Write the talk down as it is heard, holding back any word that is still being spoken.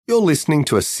You're listening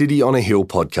to a City on a Hill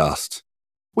podcast.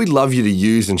 We'd love you to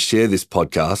use and share this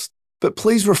podcast, but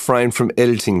please refrain from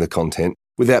editing the content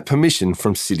without permission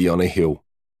from City on a Hill.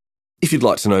 If you'd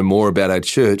like to know more about our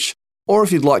church, or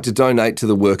if you'd like to donate to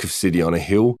the work of City on a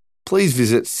Hill, please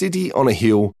visit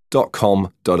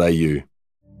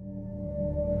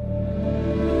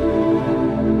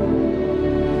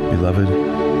cityonahill.com.au. Beloved,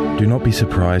 do not be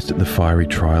surprised at the fiery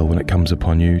trial when it comes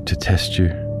upon you to test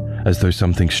you, as though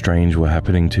something strange were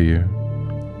happening to you.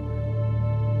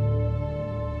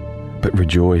 But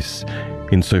rejoice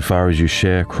insofar as you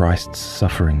share Christ's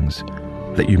sufferings,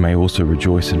 that you may also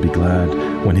rejoice and be glad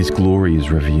when his glory is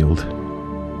revealed.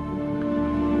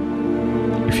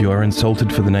 If you are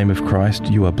insulted for the name of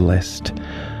Christ, you are blessed,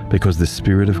 because the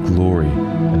Spirit of glory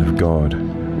and of God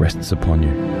rests upon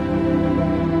you.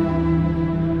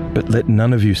 But let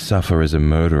none of you suffer as a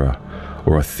murderer,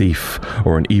 or a thief,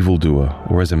 or an evildoer,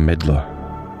 or as a meddler.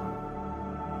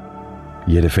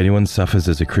 Yet if anyone suffers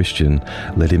as a Christian,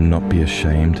 let him not be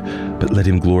ashamed, but let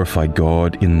him glorify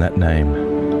God in that name.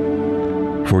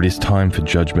 For it is time for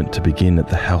judgment to begin at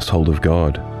the household of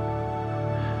God.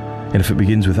 And if it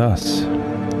begins with us,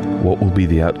 what will be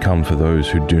the outcome for those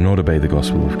who do not obey the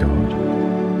gospel of God?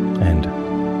 And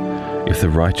if the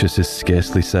righteous is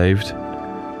scarcely saved,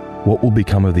 what will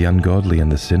become of the ungodly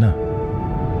and the sinner?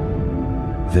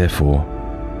 Therefore,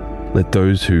 let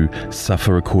those who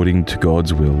suffer according to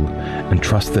God's will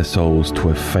entrust their souls to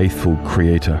a faithful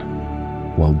Creator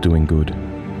while doing good.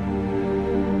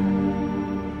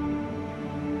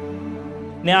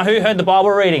 Now, who heard the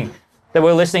Bible reading that we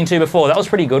were listening to before? That was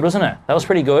pretty good, wasn't it? That was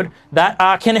pretty good.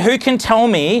 Who can tell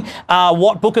me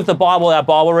what book of the Bible our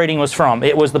Bible reading was from?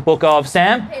 It was the book of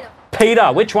Sam?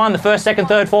 Peter. Which one? The first, second,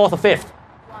 third, fourth, or fifth?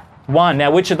 One.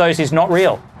 Now, which of those is not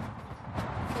real?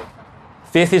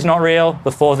 Fifth is not real.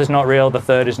 The fourth is not real. The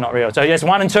third is not real. So yes,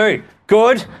 1 and 2.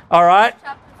 Good. All right.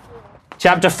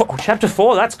 Chapter 4. Chapter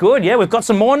 4. That's good. Yeah, we've got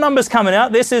some more numbers coming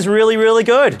out. This is really, really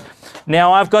good.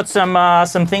 Now, I've got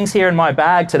some things here in my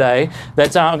bag today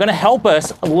that are going to help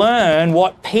us learn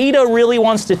what Peter really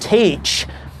wants to teach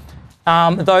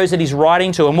those that he's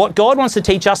writing to, and what God wants to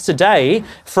teach us today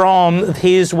from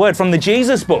his word, from the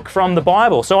Jesus book, from the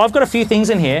Bible. So I've got a few things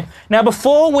in here. Now,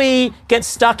 before we get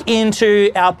stuck into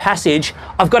our passage,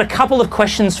 I've got a couple of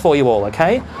questions for you all,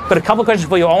 okay? I've got a couple of questions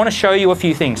for you. I want to show you a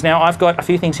few things. Now, I've got a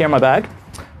few things here in my bag.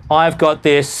 I've got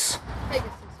this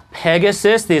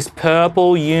Pegasus, this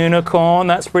purple unicorn.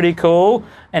 That's pretty cool.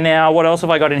 And now, what else have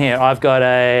I got in here? I've got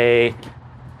a...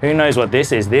 Who knows what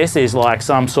this is? This is like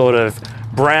some sort of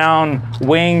brown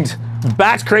winged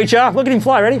bat creature. Look at him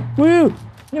fly. Ready? Woo! Look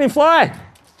at him fly.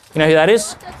 You know who that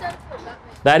is?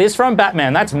 That is from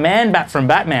Batman. That's Man-Bat from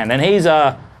Batman. And he's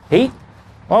well,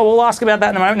 we'll ask about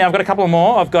that in a moment. Now I've got a couple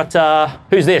more. I've got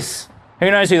who's this? Who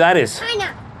knows who that is?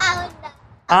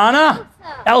 Anna?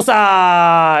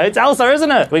 Elsa. It's Elsa,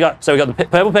 isn't it? We got the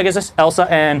purple Pegasus, Elsa,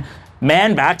 and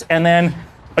Man-Bat, and then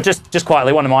just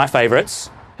quietly, one of my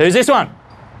favorites. Who's this one?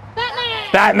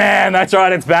 Batman, that's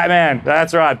right, it's Batman.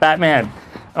 That's right, Batman.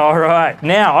 All right,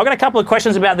 now I've got a couple of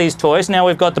questions about these toys. Now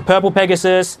we've got the purple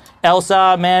Pegasus,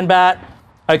 Elsa, Man-Bat.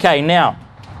 Okay, now,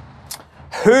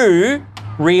 who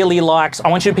really likes, I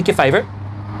want you to pick your favorite.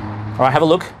 All right, have a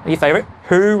look at your favorite.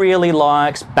 Who really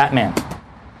likes Batman?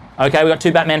 Okay, we've got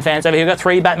 2 Batman fans over here. We've got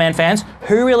 3 Batman fans.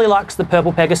 Who really likes the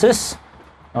purple Pegasus?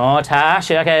 Oh,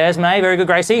 Tash, okay, there's May, very good,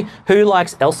 Gracie. Who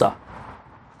likes Elsa?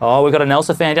 Oh, we've got an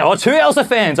Elsa fan. Oh, 2 Elsa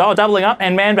fans. Oh, doubling up.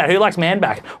 And Man-Bat. Who likes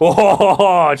Man-Bat?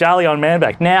 Oh, Charlie on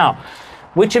Man-Bat. Now,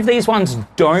 which of these ones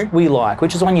don't we like?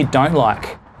 Which is the one you don't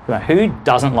like? Who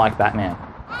doesn't like Batman?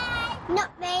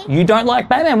 Not me. You don't like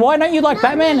Batman? Why don't you like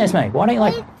Batman, Esme? Why don't you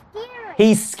like...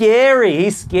 He's scary.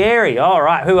 He's scary. All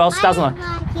right. Who else doesn't like...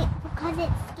 I don't like it because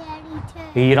it's scary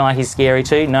too. You don't like he's scary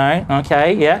too? No?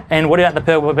 Okay, yeah. And what about the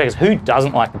purple Pegasus? Who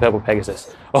doesn't like the purple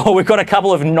Pegasus? Oh, we've got a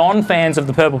couple of non-fans of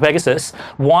the purple Pegasus.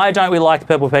 Why don't we like the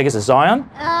purple Pegasus, Zion?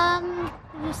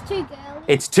 It's too girly.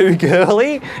 It's too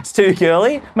girly? It's too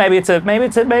girly? Maybe it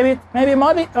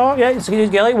might be. Oh, yeah, it's too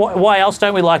girly. Why else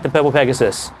don't we like the purple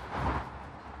Pegasus?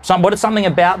 What is something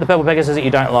about the purple Pegasus that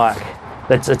you don't like?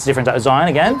 That's different. Zion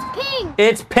again?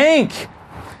 It's pink. It's pink.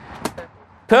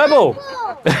 Purple.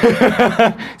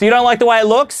 So you don't like the way it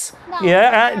looks? No.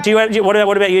 Yeah.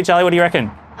 What about you, Charlie? What do you reckon?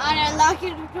 I don't like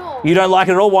it at all. You don't like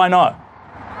it at all? Why not?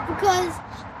 Because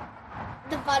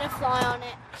the butterfly on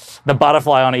it. The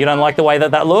butterfly on it. You don't like the way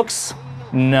that looks?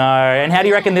 No. And how do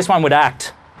you reckon this one would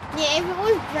act? Yeah, if it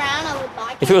was brown, I would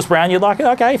like it. If it was brown, you'd like it?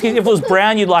 Okay. If it was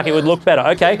brown, you'd like it. It would look better.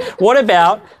 Okay. What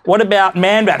about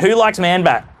Man-Bat? Who likes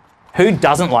Man-Bat? Who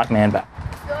doesn't like Man-Bat?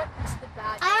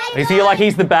 I You feel like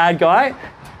he's the bad guy?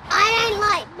 I don't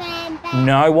like Man-Bat.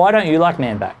 No, why don't you like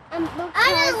Man Bat? I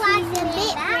don't like him.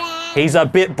 Bit brown. He's a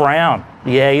bit brown.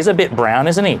 Yeah, he's a bit brown,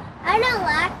 isn't he? I don't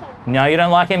like him. No, you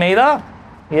don't like him either?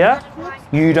 Yeah?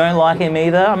 You don't like him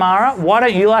either, Amara? Why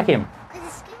don't you like him?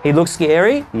 He looks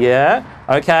scary? Yeah.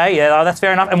 Okay, yeah, that's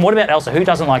fair enough. And what about Elsa? Who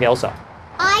doesn't like Elsa?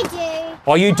 I do.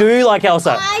 Oh, you do like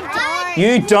Elsa? I don't.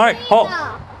 You don't?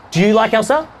 Oh, do you like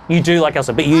Elsa? You do like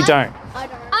Elsa, but you don't. I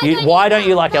don't. Why don't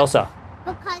you like Elsa?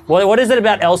 Because What is it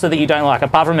about Elsa that you don't like,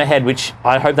 apart from her head, which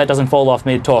I hope that doesn't fall off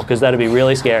mid-talk, because that'd be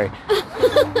really scary.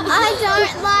 I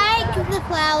don't like the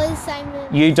flowers same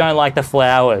as You don't like the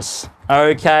flowers.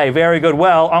 Okay, very good.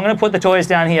 Well, I'm going to put the toys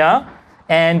down here,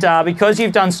 and because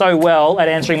you've done so well at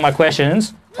answering my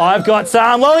questions, I've got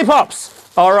some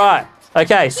lollipops. All right.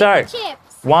 Okay, so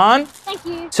chips. 1, Thank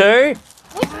you. 2,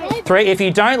 3. If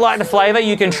you don't like the flavour,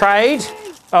 you can trade.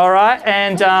 All right,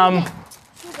 and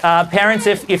parents,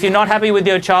 if you're not happy with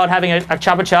your child having a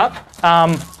Chupa Chup,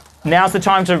 now's the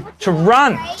time to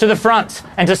run to the front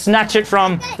and to snatch it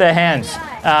from their hands.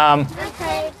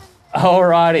 Okay. All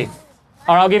righty.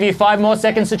 All right, I'll give you 5 more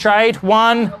seconds to trade.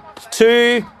 1,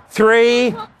 2,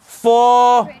 3,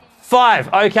 4,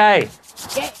 5. Okay.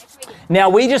 Now,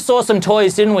 we just saw some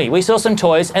toys, didn't we? We saw some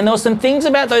toys, and there were some things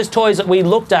about those toys that we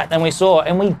looked at and we saw,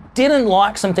 and we didn't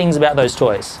like some things about those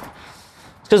toys.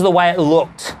 It's because of the way it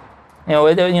looked. You know,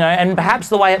 and perhaps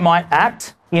the way it might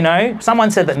act. You know,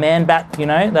 someone said that Man Bat, you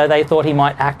know, they thought he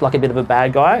might act like a bit of a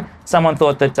bad guy. Someone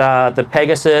thought that the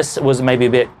Pegasus was maybe a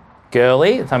bit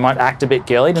girly. They might act a bit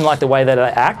girly. Didn't like the way that they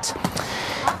act.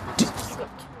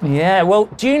 Yeah. Well,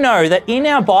 do you know that in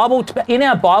our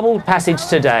Bible passage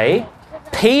today,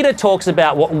 Peter talks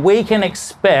about what we can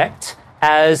expect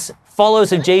as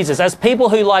followers of Jesus, as people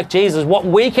who like Jesus, what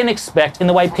we can expect in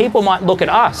the way people might look at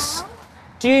us.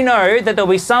 Do you know that there'll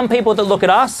be some people that look at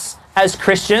us as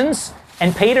Christians,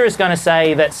 and Peter is going to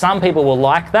say that some people will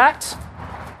like that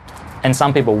and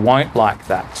some people won't like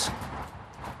that.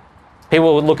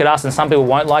 People will look at us and some people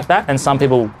won't like that, and some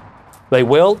people, they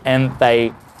will and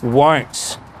they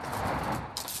won't.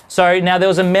 So now there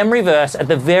was a memory verse at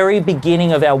the very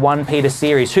beginning of our 1 Peter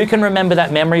series. Who can remember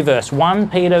that memory verse? 1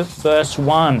 Peter verse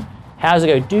 1. How does it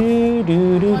go? Do,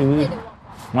 do, do, do.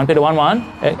 1 Peter 1, 1.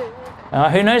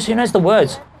 Who knows the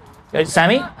words?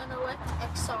 Sammy? An elect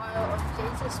exile of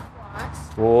Jesus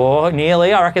Christ. Oh,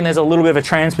 nearly. I reckon there's a little bit of a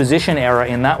transposition error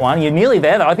in that one. You're nearly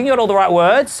there, though. I think you got all the right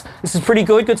words. This is pretty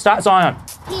good. Good start, Zion.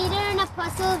 Peter, an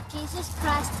apostle of Jesus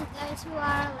Christ, to those who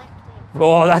are elected.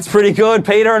 Oh, that's pretty good.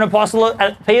 Peter, an apostle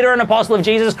of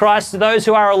Jesus Christ, to those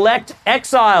who are elect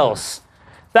exiles.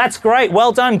 That's great.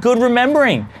 Well done. Good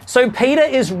remembering. So Peter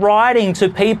is writing to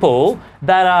people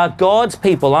that are God's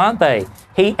people, aren't they?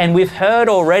 And we've heard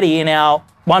already in our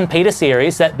 1 Peter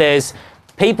series that there's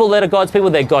people that are God's people.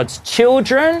 They're God's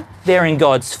children. They're in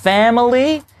God's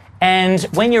family. And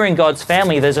when you're in God's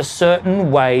family, there's a certain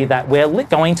way that we're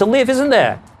going to live, isn't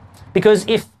there? Because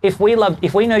if we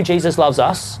know Jesus loves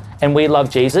us and we love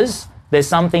Jesus, there's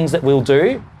some things that we'll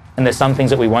do and there's some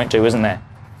things that we won't do, isn't there?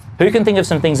 Who can think of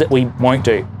some things that we won't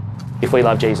do if we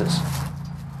love Jesus?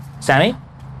 Sammy?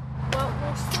 Well,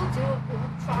 we'll still do it, but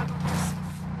we'll try not to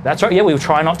sin. That's right. Yeah, we'll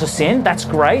try not to sin. That's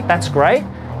great. That's great.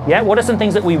 Yeah, what are some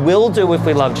things that we will do if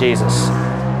we love Jesus?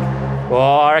 Well,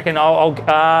 I reckon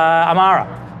Amara.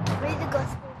 Read the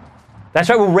gospel. That's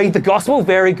right. We'll read the gospel.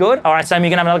 Very good. All right, Sam, you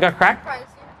going to have another go crack? Praise him.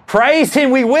 Praise him.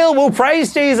 We will. We'll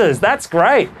praise Jesus. That's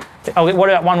great. Okay, what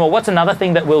about one more? What's another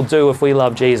thing that we'll do if we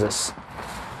love Jesus?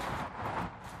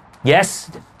 Yes?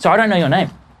 Sorry, I don't know your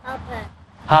name.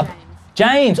 Helper.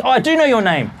 James. Oh, I do know your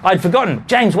name. I'd forgotten.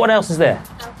 James, what else is there?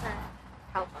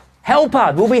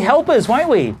 Helper. We'll be helpers, won't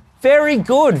we? Very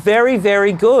good. Very,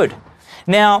 very good.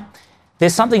 Now,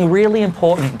 there's something really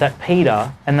important that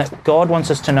Peter and that God wants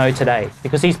us to know today,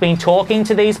 because he's been talking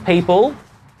to these people.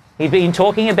 He's been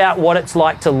talking about what it's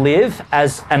like to live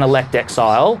as an elect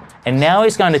exile, and now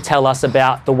he's going to tell us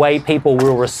about the way people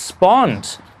will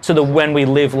respond to when we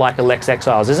live like elect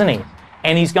exiles, isn't he?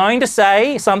 And he's going to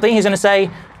say something. He's going to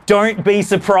say, don't be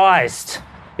surprised,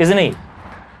 isn't he?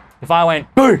 If I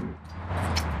went, boo,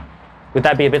 would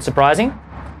that be a bit surprising?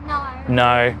 No.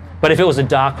 No. But if it was a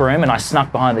dark room and I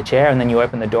snuck behind the chair and then you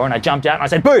opened the door and I jumped out and I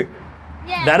said, boo,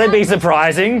 Yeah, that'd be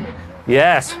surprising.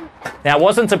 Yes. Now, it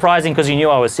wasn't surprising because you knew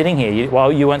I was sitting here.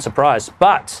 You weren't surprised.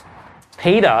 But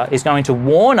Peter is going to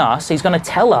warn us. He's going to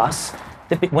tell us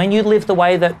that when you live the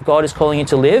way that God is calling you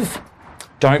to live,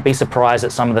 don't be surprised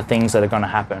at some of the things that are going to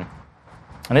happen.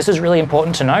 And this is really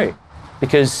important to know,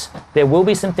 because there will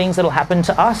be some things that will happen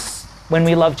to us when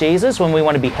we love Jesus, when we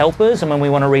want to be helpers and when we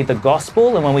want to read the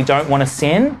gospel and when we don't want to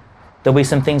sin. There'll be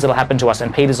some things that will happen to us.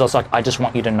 And Peter's also like, I just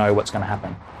want you to know what's going to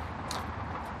happen.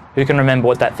 Who can remember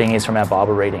what that thing is from our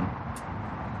Bible reading?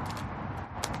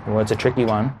 Well, it's a tricky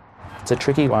one. It's a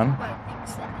tricky one. What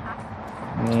things that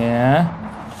happen. Yeah.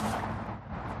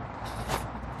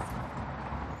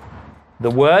 The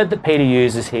word that Peter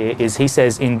uses here is, he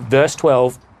says in verse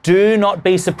 12, do not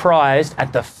be surprised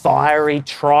at the fiery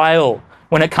trial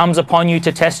when it comes upon you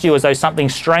to test you as though something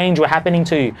strange were happening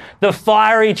to you. The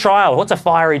fiery trial. What's a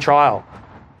fiery trial?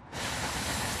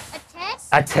 A test?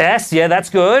 A test. Yeah, that's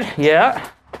good. Yeah.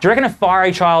 Do you reckon a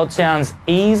fiery trial sounds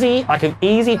easy, like an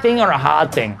easy thing, or a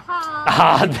hard thing? A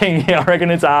hard thing. Yeah, I reckon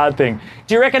it's a hard thing.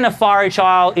 Do you reckon a fiery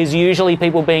trial is usually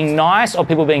people being nice or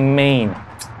people being mean?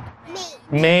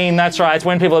 Mean, that's right. It's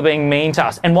when people are being mean to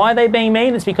us. And why are they being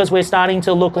mean? It's because we're starting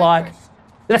to look like...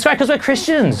 That's right, because we're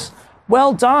Christians.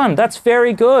 Well done. That's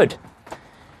very good.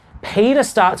 Peter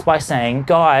starts by saying,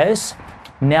 guys,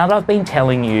 now that I've been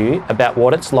telling you about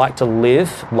what it's like to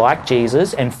live like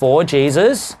Jesus and for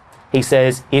Jesus, he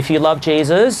says, if you love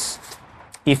Jesus,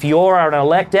 if you're an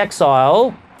elect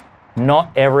exile,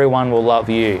 not everyone will love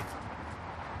you.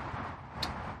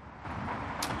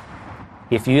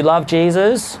 If you love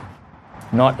Jesus,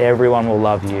 not everyone will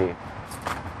love you.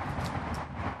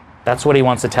 That's what he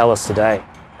wants to tell us today.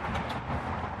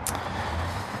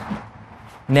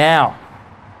 Now,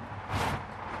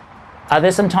 are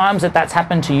there some times that that's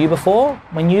happened to you before?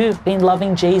 When you've been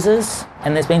loving Jesus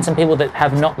and there's been some people that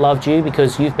have not loved you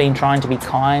because you've been trying to be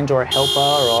kind or a helper,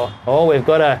 or, oh, we've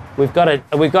got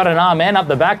an amen up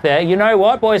the back there. You know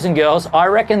what, boys and girls? I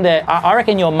reckon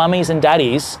your mummies and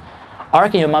daddies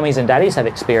have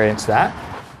experienced that.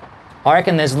 I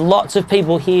reckon there's lots of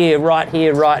people here,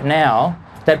 right now,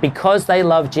 that because they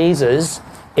love Jesus,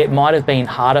 it might have been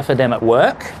harder for them at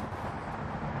work.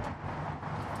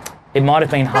 It might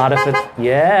have been harder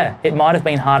it might have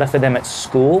been harder for them at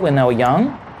school when they were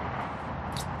young.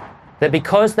 That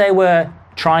because they were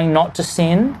trying not to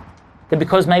sin, that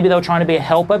because maybe they were trying to be a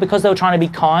helper, because they were trying to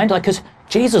be kind, like, because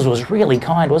Jesus was really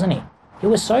kind, wasn't he? He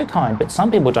was so kind, but some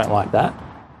people don't like that.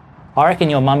 I reckon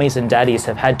your mummies and daddies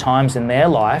have had times in their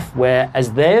life where,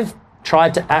 as they've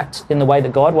tried to act in the way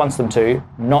that God wants them to,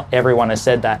 not everyone has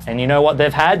said that. And you know what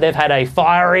they've had? They've had a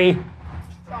fiery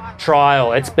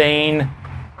trial. It's been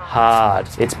hard.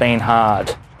 It's been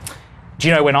hard. Do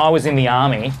you know, when I was in the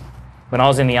army,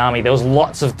 there was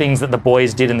lots of things that the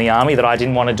boys did in the army that I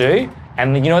didn't want to do.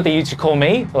 And you know what they used to call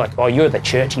me? Like, oh, you're the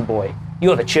churchy boy.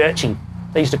 You're the churchy.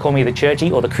 They used to call me the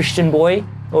churchy or the Christian boy.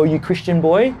 Oh, you Christian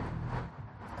boy.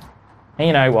 And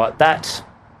you know what? Do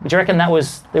you reckon that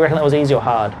was easy or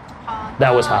hard?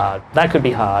 That was hard. That could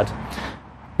be hard.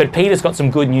 But Peter's got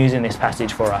some good news in this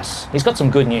passage for us. He's got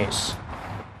some good news.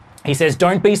 He says,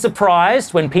 don't be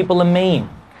surprised when people are mean.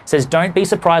 He says, don't be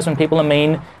surprised when people are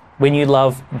mean when you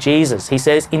love Jesus. He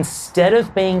says, instead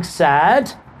of being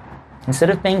sad,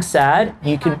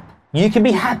 you can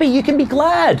be happy, you can be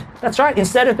glad. That's right.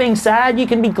 Instead of being sad, you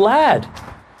can be glad.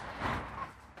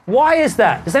 Why is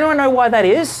that? Does anyone know why that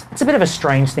is? It's a bit of a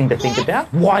strange thing to think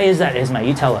about. Why is that, Esme?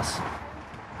 You tell us.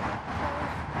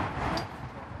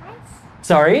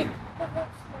 Sorry?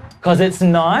 Because it's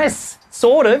nice?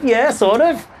 Sort of, yeah, sort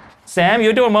of. Sam,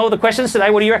 you're doing well with the questions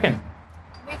today. What do you reckon?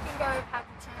 We can go have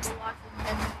eternal life in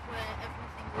heaven where everything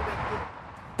will be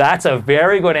good. That's a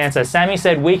very good answer. Sammy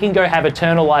said we can go have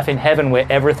eternal life in heaven where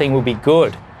everything will be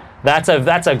good. That's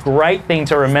a great thing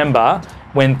to remember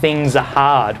when things are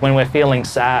hard, when we're feeling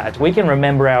sad. We can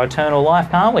remember our eternal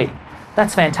life, can't we?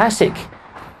 That's fantastic.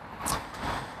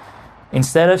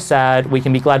 Instead of sad, we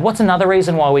can be glad. What's another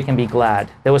reason why we can be glad?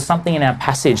 There was something in our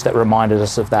passage that reminded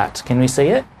us of that. Can we see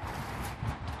it?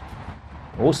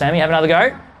 Oh, Sammy, have another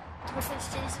go. Because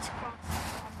Jesus Christ.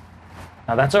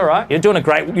 No, that's all right. You're doing a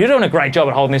great job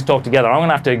at holding this talk together. I'm going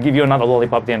to have to give you another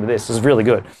lollipop at the end of this. This is really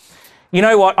good. You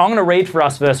know what? I'm going to read for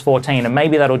us verse 14, and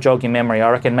maybe that'll jog your memory. I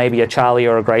reckon maybe a Charlie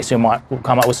or a Grace who might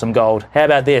come up with some gold. How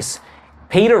about this?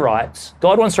 Peter writes,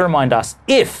 God wants to remind us,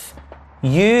 if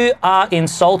you are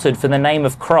insulted for the name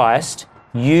of Christ,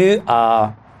 you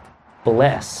are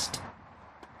blessed.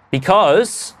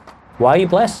 Because, why are you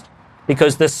blessed?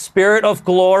 Because the Spirit of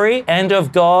glory and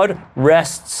of God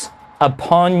rests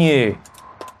upon you.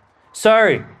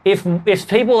 So, if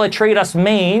people treat us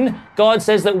mean, God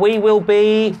says that we will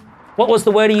be, what was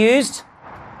the word he used?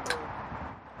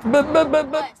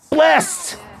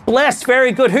 Blessed. Blessed,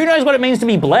 very good. Who knows what it means to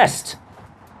be blessed?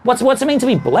 What's it mean to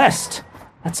be blessed?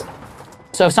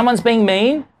 So if someone's being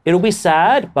mean, it'll be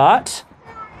sad, but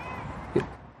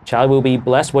Charlie will be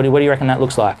blessed. What do you reckon that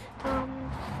looks like?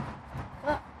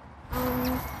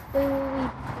 We will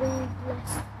be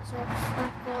blessed. So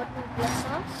God will bless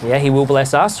us. Yeah, he will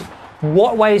bless us.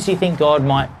 What ways do you think God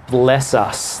might bless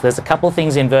us. There's a couple of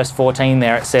things in verse 14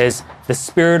 there. It says, the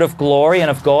Spirit of glory and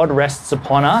of God rests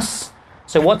upon us.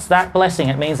 So what's that blessing?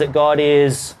 It means that God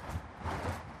is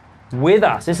with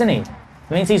us, isn't he?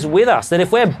 It means he's with us. That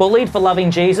if we're bullied for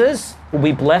loving Jesus, we'll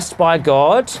be blessed by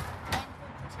God.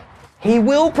 He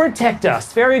will protect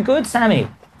us. Very good, Sammy.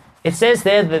 It says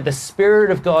there that the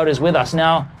Spirit of God is with us.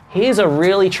 Now, here's a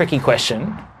really tricky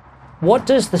question. What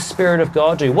does the Spirit of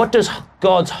God do? What does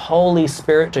God's Holy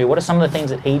Spirit do? What are some of the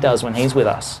things that he does when he's with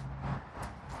us?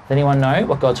 Does anyone know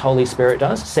what God's Holy Spirit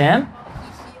does? Sam?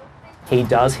 He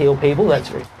does heal people. That's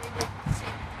true.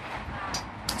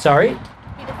 Sorry? He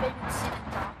defeated sin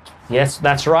and darkness. Yes,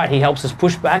 that's right. He helps us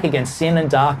push back against sin and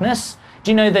darkness. Do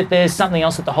you know that there's something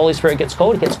else that the Holy Spirit gets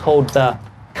called? It gets called the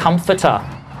Comforter.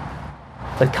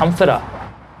 The Comforter.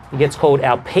 He gets called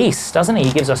our peace, doesn't he?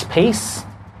 He gives us peace.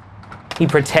 He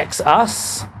protects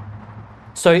us.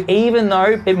 So even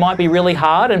though it might be really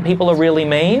hard and people are really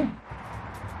mean,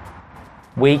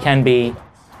 we can be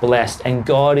blessed and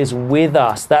God is with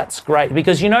us. That's great.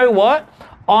 Because you know what?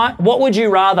 What would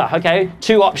you rather? Okay,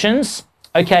 two options.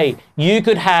 Okay, you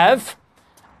could have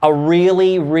a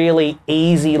really, really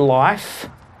easy life,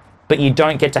 but you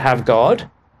don't get to have God.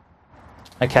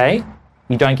 Okay?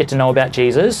 You don't get to know about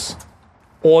Jesus.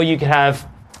 Or you could have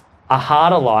a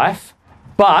harder life,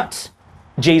 but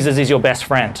Jesus is your best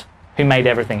friend who made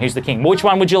everything, who's the king. Which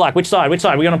one would you like? Which side? Which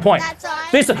side? We're going to point. That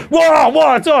side. This,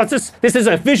 whoa, this is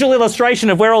a visual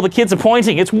illustration of where all the kids are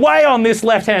pointing. It's way on this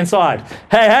left-hand side.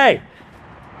 Hey.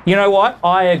 You know what?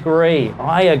 I agree.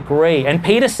 And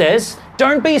Peter says,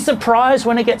 don't be surprised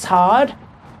when it gets hard,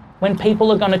 when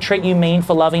people are going to treat you mean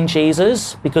for loving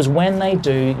Jesus, because when they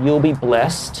do, you'll be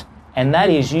blessed. And that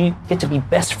is, you get to be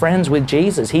best friends with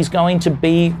Jesus. He's going to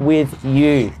be with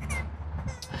you.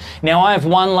 Now, I have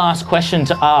one last question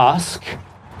to ask.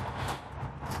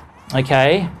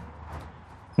 Okay.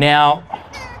 Now,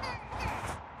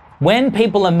 when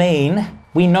people are mean,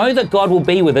 we know that God will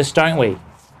be with us, don't we?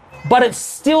 But it's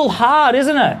still hard,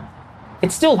 isn't it?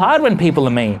 It's still hard when people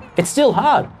are mean. It's still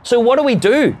hard. So what do we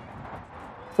do?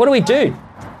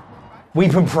 We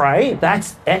can pray.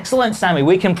 That's excellent, Sammy.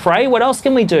 We can pray. What else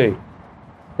can we do?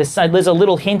 There's a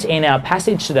little hint in our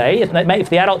passage today. If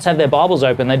the adults have their Bibles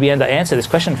open, they'd be able to answer this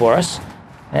question for us.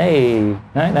 Hey,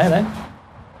 no.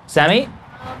 Sammy?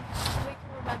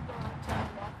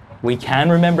 We can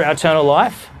remember our eternal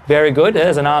life. Very good.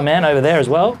 There's an amen over there as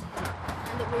well. And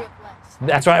that we are blessed.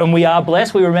 That's right. When we are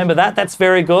blessed, we remember that. That's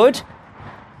very good.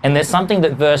 And there's something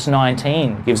that verse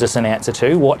 19 gives us an answer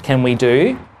to. What can we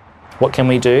do?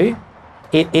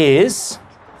 It is,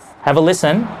 have a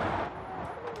listen,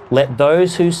 let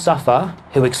those who suffer,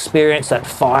 who experience that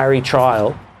fiery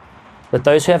trial, let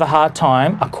those who have a hard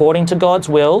time, according to God's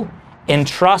will,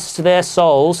 entrust their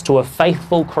souls to a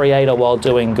faithful Creator while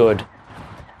doing good.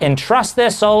 Entrust their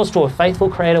souls to a faithful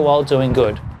Creator while doing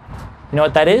good. You know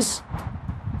what that is?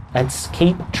 That's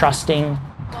keep trusting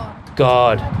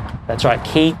God. That's right,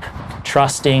 keep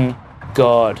trusting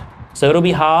God. So it'll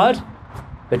be hard,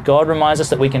 but God reminds us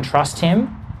that we can trust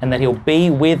Him and that He'll be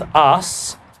with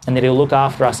us and that He'll look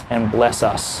after us and bless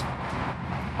us.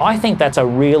 I think that's a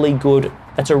really good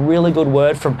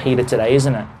word from Peter today,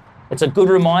 isn't it? It's a good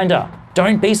reminder.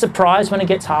 Don't be surprised when it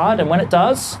gets hard, and when it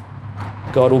does,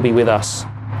 God will be with us.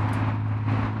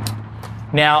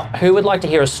 Now, who would like to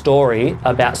hear a story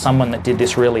about someone that did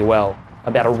this really well?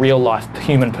 About a real life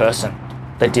human person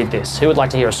that did this? Who would like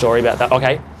to hear a story about that?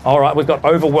 Okay, all right, we've got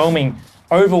overwhelming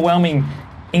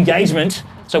engagement.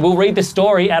 So we'll read this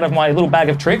story out of my little bag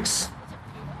of tricks.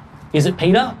 Is it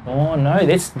Peter? Oh no,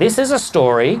 this is a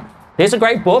story. There's a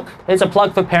great book. There's a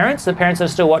plug for parents, the parents that are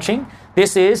still watching.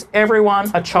 This is Everyone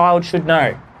a Child Should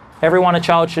Know. Everyone a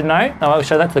Child Should Know. Oh, I'll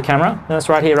show that to the camera. That's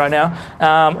right here, right now.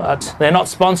 They're not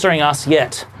sponsoring us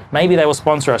yet. Maybe they will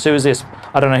sponsor us. Who is this?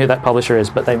 I don't know who that publisher is,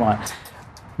 but they might.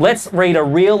 Let's read a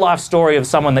real life story of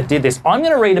someone that did this. I'm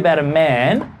going to read about a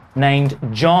man named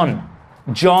John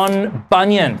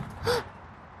Bunyan.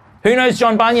 Who knows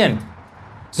John Bunyan?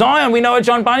 Zion, we know a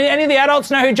John Bunyan. Any of the adults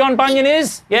know who John Bunyan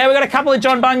is? Yeah, we've got a couple of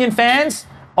John Bunyan fans.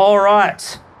 All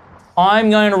right. I'm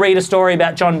going to read a story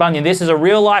about John Bunyan. This is a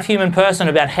real life human person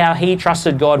about how he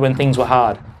trusted God when things were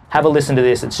hard. Have a listen to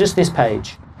this. It's just this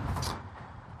page.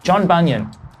 John Bunyan,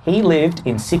 he lived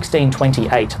in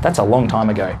 1628. That's a long time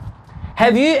ago.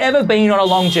 Have you ever been on a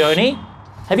long journey?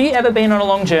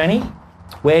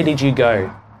 Where did you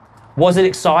go? Was it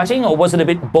exciting or was it a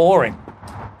bit boring?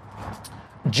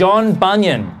 John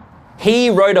Bunyan, he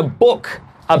wrote a book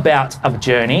about a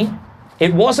journey.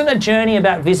 It wasn't a journey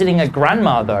about visiting a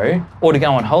grandma though, or to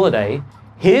go on holiday.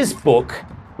 His book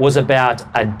was about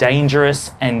a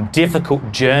dangerous and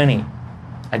difficult journey.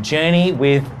 A journey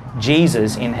with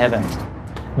Jesus in heaven.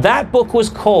 That book was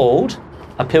called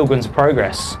A Pilgrim's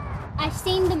Progress. I've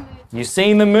seen the movie. You've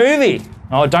seen the movie.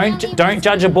 Oh, don't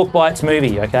judge a book by its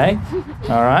movie, okay?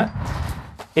 All right.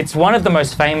 It's one of the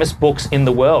most famous books in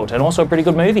the world, and also a pretty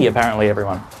good movie, apparently,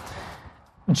 everyone.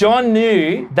 John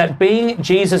knew that being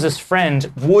Jesus'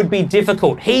 friend would be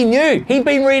difficult. He knew. He'd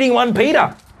been reading 1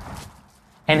 Peter.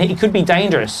 And it could be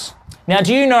dangerous. Now,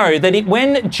 do you know that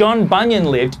when John Bunyan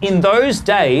lived, in those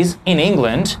days in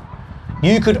England,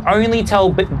 you could only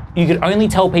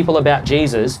tell people about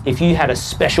Jesus if you had a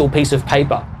special piece of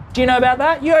paper. Do you know about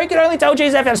that? You could only tell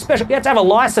Jesus if you had to have a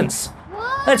license.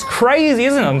 What? That's crazy,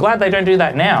 isn't it? I'm glad they don't do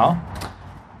that now.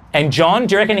 And John,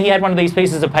 do you reckon he had one of these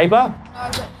pieces of paper?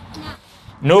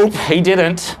 Nope, he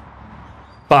didn't.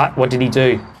 But what did he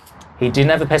do? He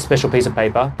didn't have a special piece of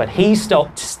paper, but he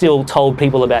still told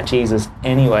people about Jesus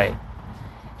anyway.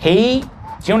 Do you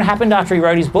know what happened after he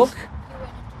wrote his book?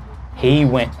 He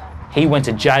went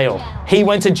to jail. He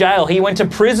went to jail. He went to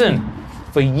prison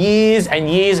for years and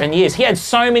years and years. He had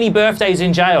so many birthdays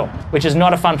in jail, which is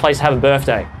not a fun place to have a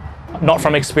birthday. Not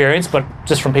from experience, but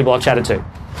just from people I've chatted to.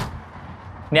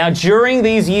 Now, during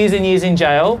these years and years in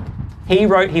jail, he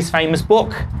wrote his famous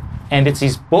book, and it's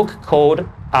his book called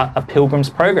A Pilgrim's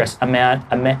Progress, about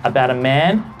a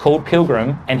man called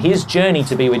Pilgrim and his journey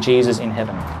to be with Jesus in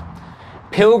heaven.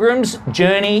 Pilgrim's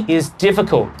journey is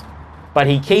difficult, but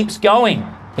he keeps going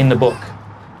in the book.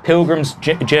 Pilgrim's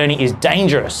journey is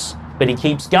dangerous, but he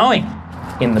keeps going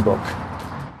in the book.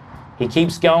 He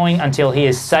keeps going until he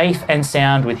is safe and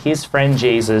sound with his friend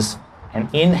Jesus and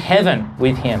in heaven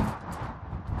with him.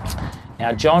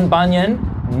 Now, John Bunyan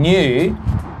knew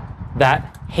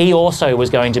that he also was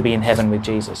going to be in heaven with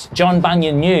Jesus. John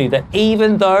Bunyan knew that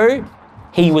even though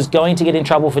he was going to get in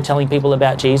trouble for telling people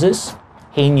about Jesus,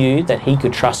 he knew that he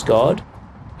could trust God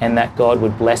and that God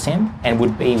would bless him and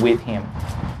would be with him.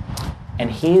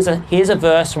 And here's a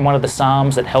verse from one of the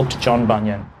Psalms that helped John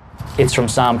Bunyan. It's from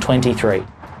Psalm 23.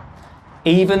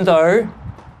 Even though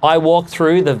I walk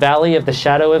through the valley of the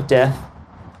shadow of death,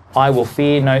 I will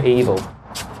fear no evil.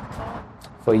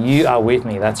 For you are with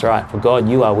me. That's right. For God,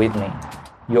 you are with me.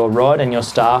 Your rod and your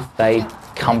staff, they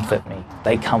comfort me.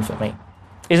 They comfort me.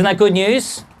 Isn't that good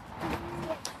news?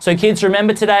 So kids,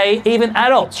 remember today, even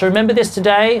adults, remember this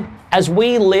today, as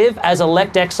we live as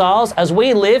elect exiles, as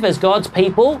we live as God's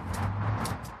people,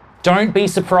 don't be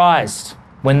surprised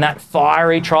when that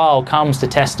fiery trial comes to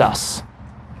test us.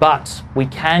 But we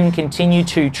can continue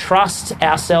to trust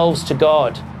ourselves to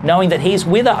God, knowing that He's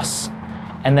with us,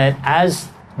 and that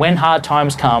when hard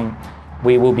times come,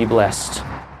 we will be blessed.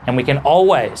 And we can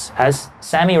always, as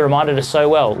Sammy reminded us so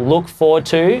well, look forward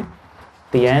to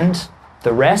the end,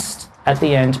 the rest at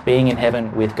the end, being in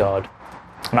heaven with God.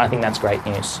 And I think that's great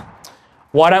news.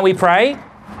 Why don't we pray?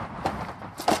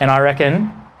 And I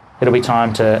reckon it'll be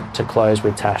time to close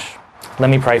with Tash.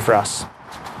 Let me pray for us.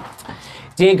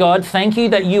 Dear God, thank you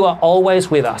that you are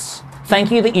always with us. Thank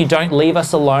you that you don't leave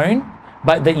us alone,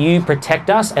 but that you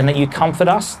protect us and that you comfort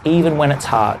us even when it's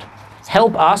hard.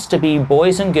 Help us to be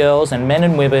boys and girls and men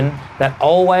and women that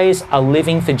always are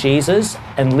living for Jesus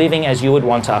and living as you would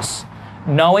want us.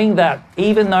 Knowing that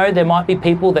even though there might be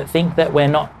people that think that we're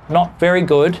not very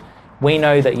good, we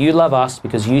know that you love us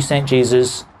because you sent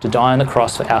Jesus to die on the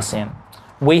cross for our sin.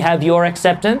 We have your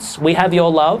acceptance, we have your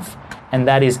love, and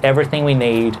that is everything we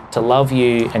need to love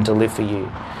you and to live for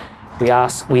you.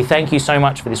 We thank you so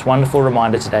much for this wonderful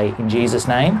reminder today. In Jesus'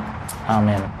 name,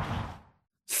 amen.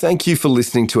 Thank you for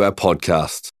listening to our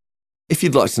podcast. If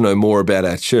you'd like to know more about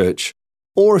our church,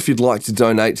 or if you'd like to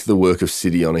donate to the work of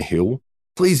City on a Hill,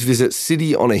 please visit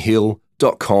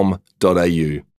cityonahill.com.au.